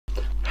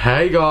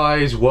Hey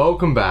guys,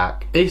 welcome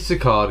back. It's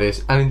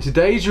TheCardists, and in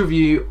today's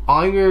review,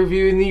 I'm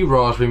reviewing the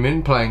Raspberry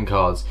Mint playing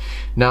cards.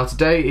 Now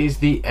today is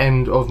the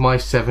end of my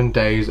 7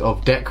 days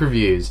of deck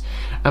reviews,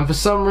 and for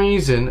some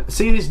reason,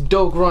 see this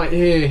dog right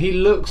here, he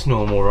looks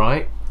normal,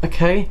 right?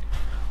 Okay,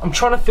 I'm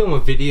trying to film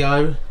a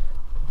video,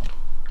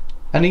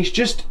 and he's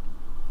just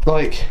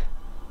like,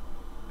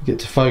 get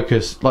to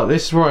focus, like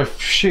this is where I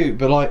shoot,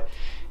 but like,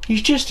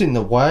 he's just in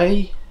the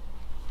way.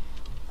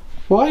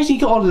 Why has he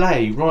got to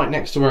lay right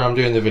next to where I'm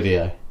doing the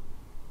video?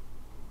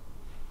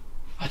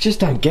 I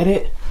just don't get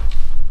it.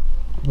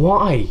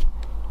 Why?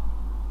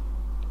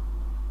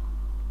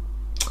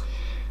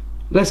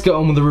 Let's get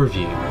on with the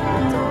review.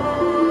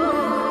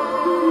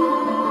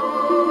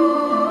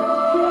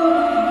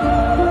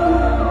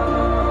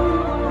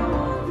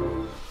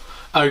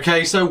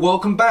 Okay, so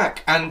welcome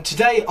back, and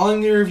today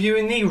I'm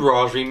reviewing the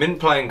Raspberry Mint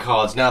playing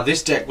cards. Now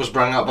this deck was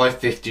brought up by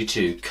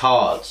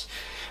 52Kards.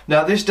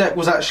 Now this deck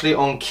was actually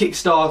on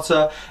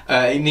Kickstarter.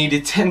 It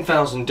needed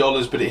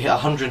 $10,000, but it hit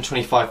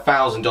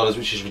 $125,000,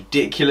 which is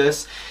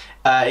ridiculous.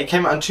 It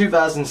came out in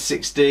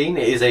 2016.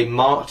 It is a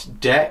marked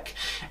deck,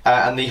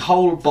 and the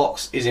whole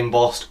box is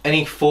embossed.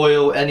 Any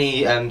foil,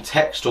 any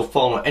text or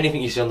font or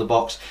anything you see on the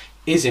box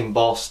is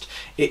embossed.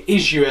 It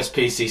is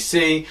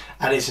USPCC,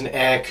 and it's an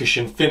air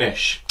cushion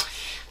finish.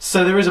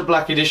 So there is a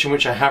black edition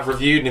which I have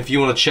reviewed, and if you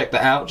want to check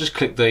that out, just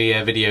click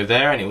the video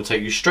there and it will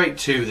take you straight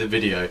to the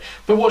video.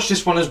 But watch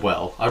this one as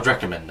well, I'd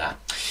recommend that.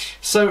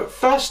 So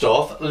first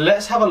off,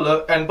 let's have a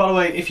look, and by the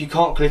way, if you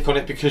can't click on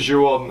it because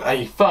you're on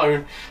a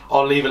phone,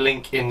 I'll leave a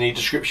link in the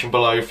description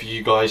below for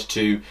you guys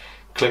to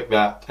click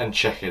that and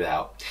check it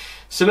out.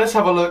 So let's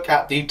have a look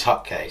at the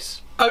tuck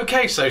case.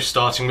 Okay, so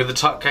starting with the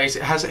tuck case,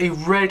 it has a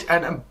red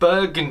and a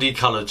burgundy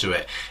colour to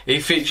it.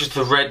 It features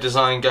the red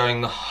design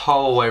going the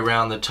whole way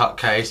around the tuck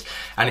case,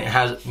 and it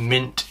has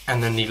mint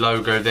and then the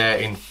logo there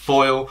in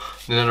foil.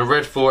 And then the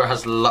red for it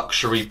has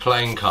luxury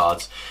playing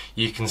cards.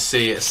 You can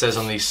see it says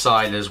on the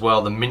side as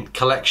well the mint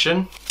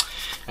collection,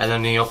 and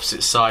then the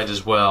opposite side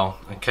as well.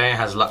 Okay, it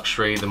has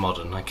luxury, the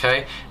modern,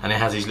 okay, and it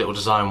has these little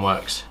design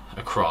works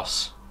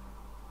across.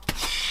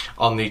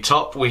 On the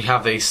top we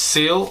have a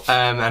seal,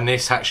 and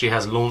this actually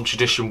has launch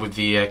edition with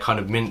the kind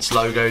of Mint's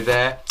logo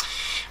there.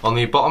 On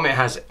the bottom it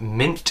has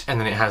mint, and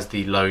then it has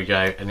the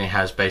logo, and it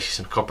has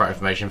basically some copyright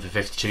information for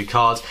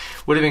 52Kards.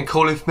 Would have been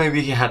cool if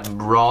maybe he had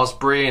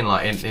raspberry and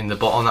like in the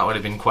bottom. That would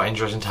have been quite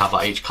interesting to have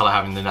like each colour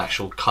having the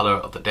actual colour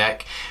of the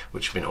deck,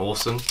 which would have been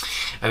awesome.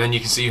 And then you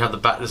can see you have the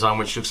back design,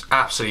 which looks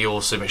absolutely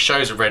awesome. It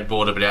shows a red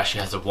border, but it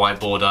actually has a white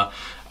border,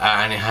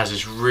 and it has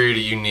this really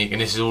unique,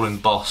 and this is all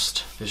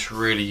embossed, this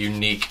really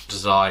unique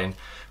design,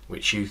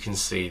 which you can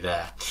see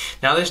there.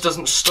 Now this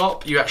doesn't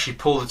stop, you actually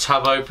pull the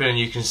tab open and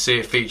you can see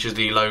it features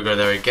the logo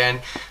there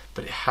again,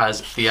 but it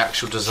has the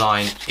actual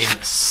design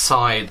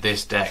inside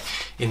this deck.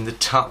 In the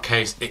tuck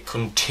case it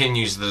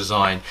continues the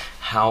design.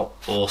 How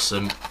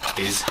awesome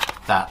is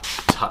that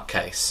tuck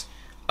case?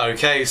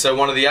 Okay, so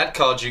one of the ad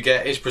cards you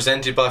get is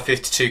presented by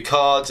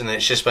 52Kards, and it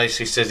just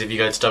basically says if you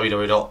go to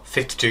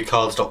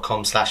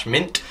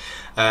www.52kards.com/mint,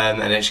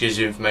 and it gives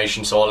you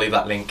information, so I'll leave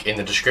that link in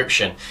the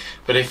description.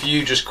 But if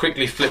you just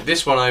quickly flip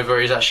this one over,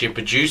 it's actually a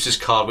producer's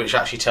card, which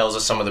actually tells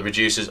us some of the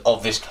producers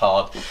of this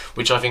card,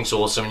 which I think is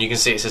awesome. And you can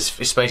see it says,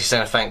 it's basically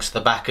saying thanks to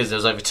the backers. There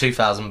was over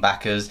 2,000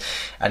 backers,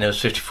 and there was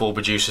 54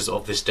 producers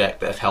of this deck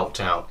that have helped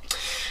out.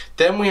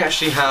 Then we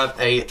actually have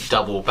a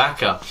double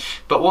backer,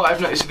 but what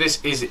I've noticed with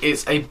this is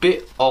it's a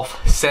bit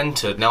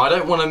off-centered. Now I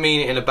don't want to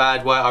mean it in a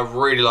bad way, I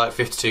really like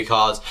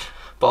 52Kards,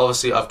 but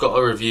obviously I've got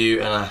a review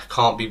and I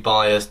can't be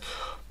biased.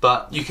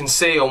 But you can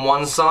see on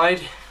one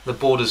side the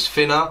border's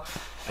thinner,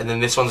 and then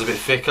this one's a bit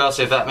thicker,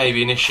 so if that may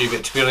be an issue,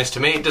 but to be honest, to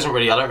me it doesn't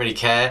really, I don't really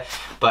care,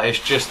 but it's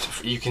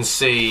just, you can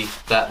see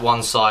that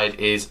one side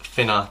is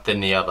thinner than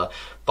the other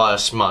by a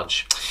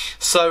smudge.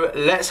 So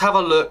let's have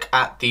a look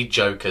at the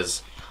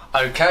jokers.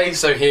 Okay,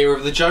 so here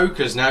are the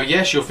jokers. Now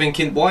yes, you're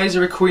thinking, why is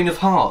there a Queen of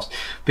Hearts?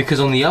 Because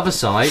on the other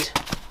side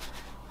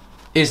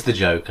is the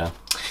Joker.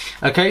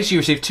 Okay, so you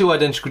receive two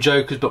identical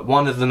jokers, but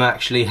one of them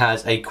actually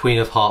has a Queen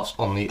of Hearts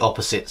on the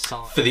opposite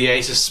side. For the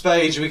Ace of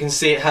Spades, we can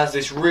see it has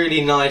this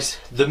really nice,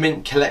 the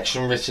Mint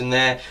collection written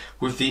there,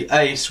 with the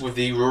ace, with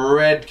the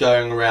red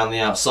going around the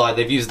outside.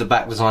 They've used the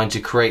back design to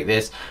create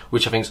this,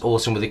 which I think is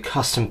awesome, with the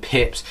custom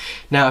pips.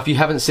 Now, if you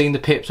haven't seen the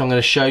pips, I'm going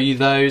to show you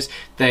those.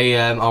 They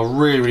are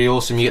really, really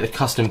awesome. You get the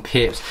custom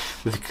pips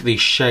with the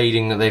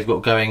shading that they've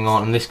got going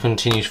on, and this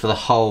continues for the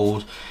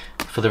hold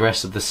for the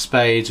rest of the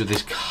spades with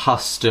this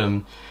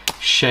custom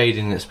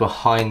shading that's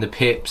behind the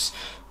pips,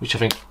 which I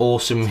think is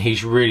awesome.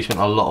 He's really spent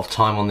a lot of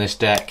time on this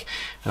deck,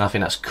 and I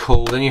think that's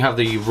cool. Then you have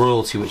the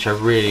royalty, which I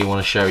really want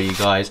to show you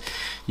guys.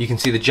 You can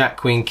see the Jack,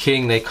 Queen,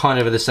 King. They kind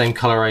of are the same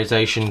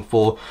colorization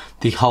for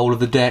the whole of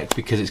the deck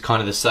because it's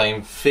kind of the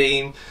same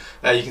theme.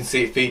 You can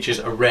see it features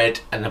a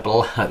red and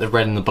the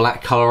red and the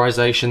black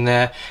colorization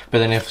there. But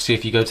then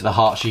if you go to the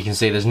hearts, you can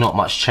see there's not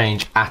much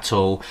change at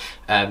all.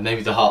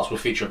 Maybe the hearts will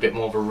feature a bit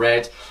more of a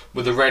red.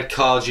 With the red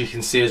cards, you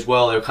can see as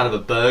well they're kind of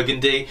a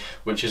burgundy,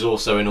 which is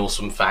also an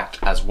awesome fact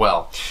as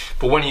well.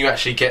 But when you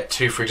actually get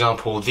to, for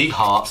example, the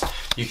hearts,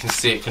 you can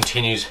see it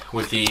continues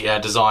with the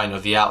design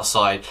of the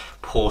outside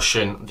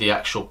portion, the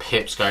actual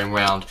pips going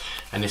round,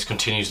 and this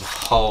continues the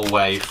whole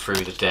way through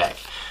the deck.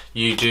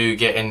 You do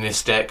get in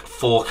this deck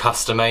 4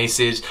 custom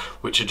aces,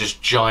 which are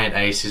just giant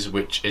aces,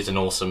 which is an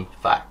awesome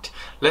fact.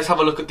 Let's have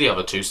a look at the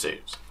other 2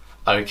 suits.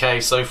 Okay,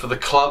 so for the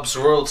clubs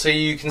royalty,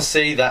 you can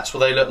see that's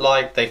what they look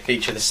like. They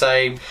feature the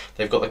same.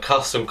 They've got the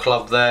custom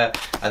club there,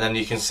 and then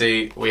you can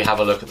see we have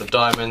a look at the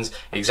diamonds.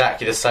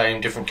 Exactly the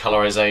same, different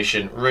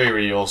colorization. Really,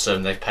 really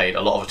awesome. They've paid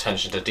a lot of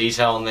attention to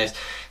detail on this.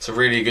 It's a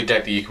really good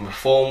deck that you can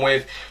perform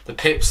with. The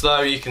pips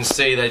though, you can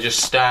see they're just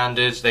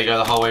standard. They go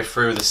the whole way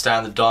through the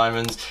standard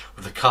diamonds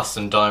with the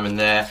custom diamond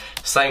there.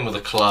 Same with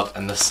the club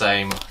and the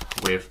same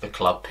with the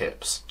club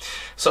pips.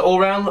 So all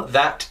round,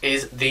 that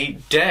is the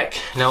deck.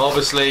 Now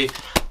obviously,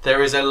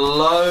 there is a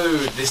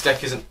load. This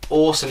deck is an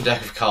awesome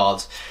deck of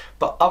cards,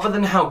 but other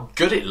than how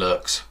good it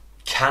looks,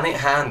 can it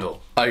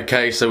handle?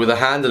 Okay, so with the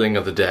handling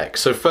of the deck,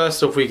 so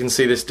first off we can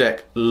see this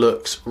deck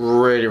looks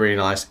really, really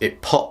nice.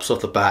 It pops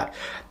off the back.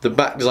 The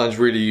back design is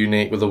really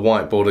unique with the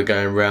white border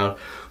going around.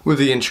 With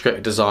the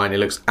intricate design, it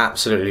looks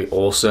absolutely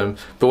awesome.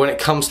 But when it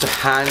comes to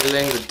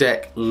handling, the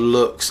deck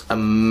looks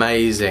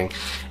amazing.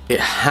 It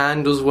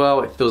handles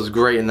well, it feels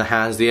great in the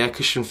hands. The air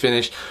cushion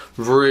finish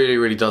really,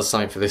 really does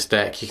something for this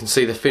deck. You can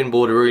see the fin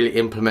border really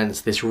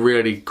implements this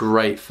really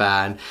great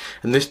fan.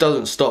 And this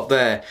doesn't stop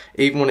there.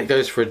 Even when it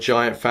goes for a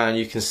giant fan,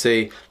 you can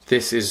see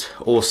this is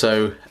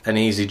also an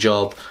easy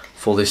job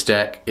for this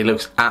deck. It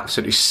looks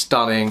absolutely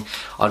stunning.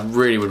 I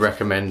really would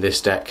recommend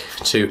this deck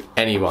to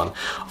anyone.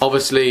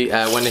 Obviously,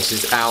 when this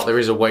is out, there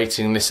is a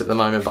waiting list at the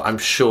moment, but I'm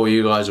sure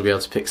you guys will be able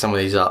to pick some of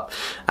these up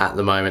at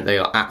the moment. They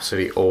are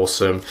absolutely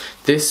awesome.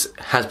 This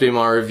has been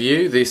my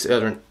review. These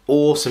are an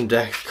awesome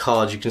deck of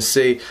cards. You can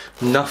see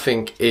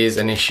nothing is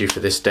an issue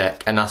for this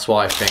deck, and that's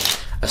why I think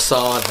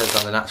Assad has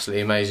done an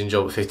absolutely amazing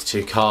job at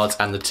 52Kards,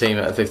 and the team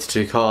at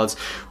 52Kards.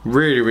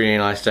 Really, really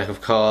nice deck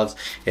of cards.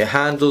 It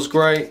handles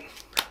great,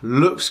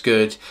 looks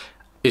good,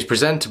 is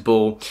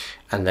presentable,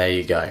 and there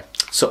you go.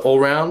 So all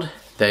round,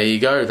 there you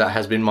go. That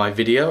has been my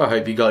video. I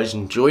hope you guys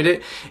enjoyed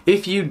it.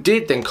 If you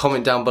did, then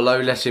comment down below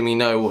letting me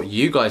know what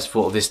you guys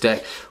thought of this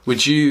deck.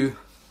 Would you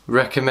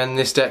recommend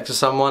this deck to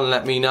someone?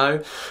 Let me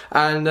know.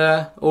 And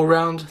all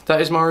round, that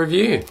is my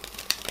review.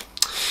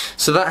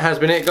 So that has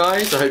been it,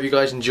 guys. I hope you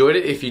guys enjoyed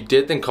it. If you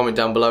did, then comment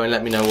down below and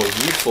let me know what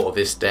you thought of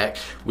this deck.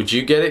 Would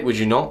you get it? Would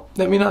you not?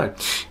 Let me know.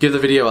 Give the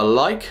video a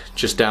like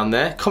just down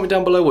there. Comment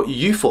down below what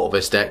you thought of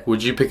this deck.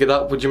 Would you pick it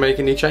up? Would you make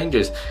any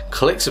changes?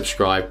 Click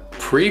subscribe,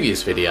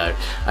 previous video,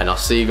 and I'll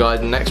see you guys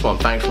in the next one.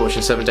 Thanks for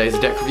watching 7 days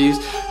of deck reviews,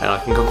 and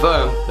I can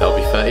confirm there'll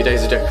be 30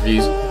 days of deck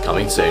reviews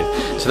coming soon.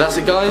 So that's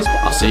it, guys.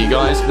 I'll see you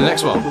guys in the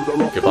next one.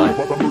 Goodbye.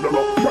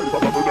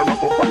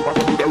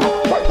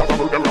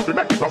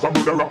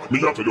 Me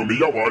a tell you, me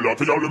a wall, I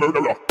tell you,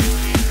 murderer.